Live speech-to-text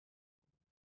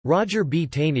Roger B.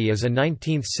 Taney is a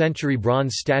 19th-century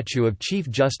bronze statue of Chief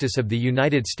Justice of the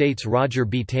United States Roger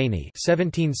B. Taney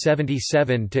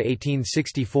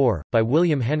 (1777–1864) by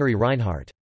William Henry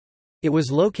Reinhardt. It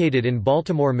was located in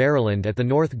Baltimore, Maryland at the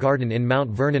North Garden in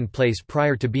Mount Vernon Place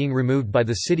prior to being removed by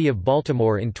the City of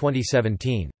Baltimore in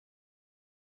 2017.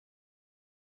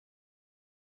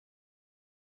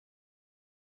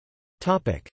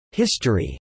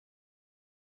 History.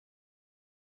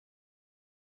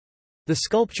 The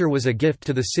sculpture was a gift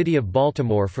to the city of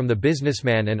Baltimore from the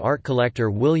businessman and art collector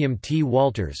William T.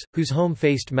 Walters, whose home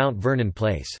faced Mount Vernon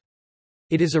Place.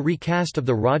 It is a recast of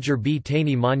the Roger B.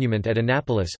 Taney Monument at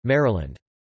Annapolis, Maryland.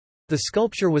 The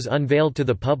sculpture was unveiled to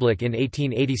the public in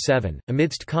 1887,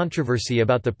 amidst controversy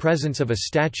about the presence of a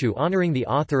statue honoring the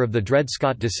author of the Dred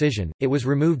Scott decision. It was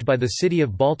removed by the city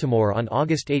of Baltimore on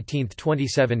August 18,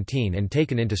 2017 and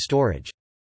taken into storage.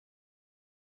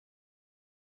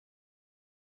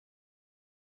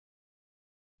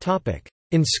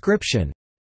 Inscription.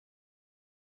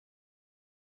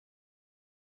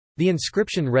 The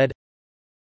inscription read,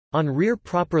 "On rear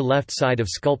proper left side of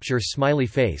sculpture smiley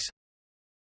face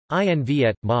INV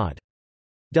et. Mod.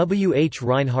 W. H.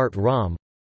 Reinhardt Rom.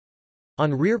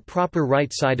 On rear proper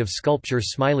right side of sculpture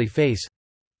smiley face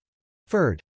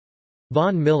Ferd.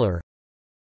 Von Miller.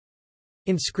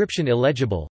 Inscription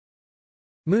illegible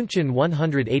München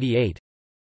 188.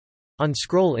 On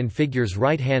scroll in figures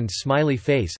right hand smiley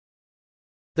face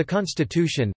The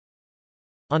Constitution.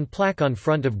 On plaque on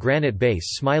front of granite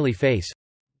base smiley face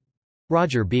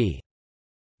Roger B.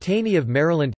 Taney of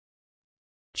Maryland.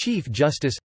 Chief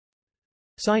Justice.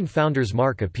 Sign Founder's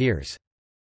Mark appears.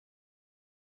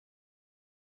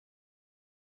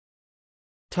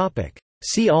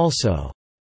 See also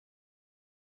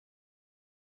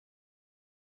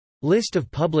List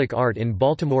of public art in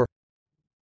Baltimore.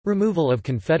 Removal of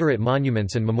Confederate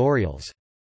monuments and memorials.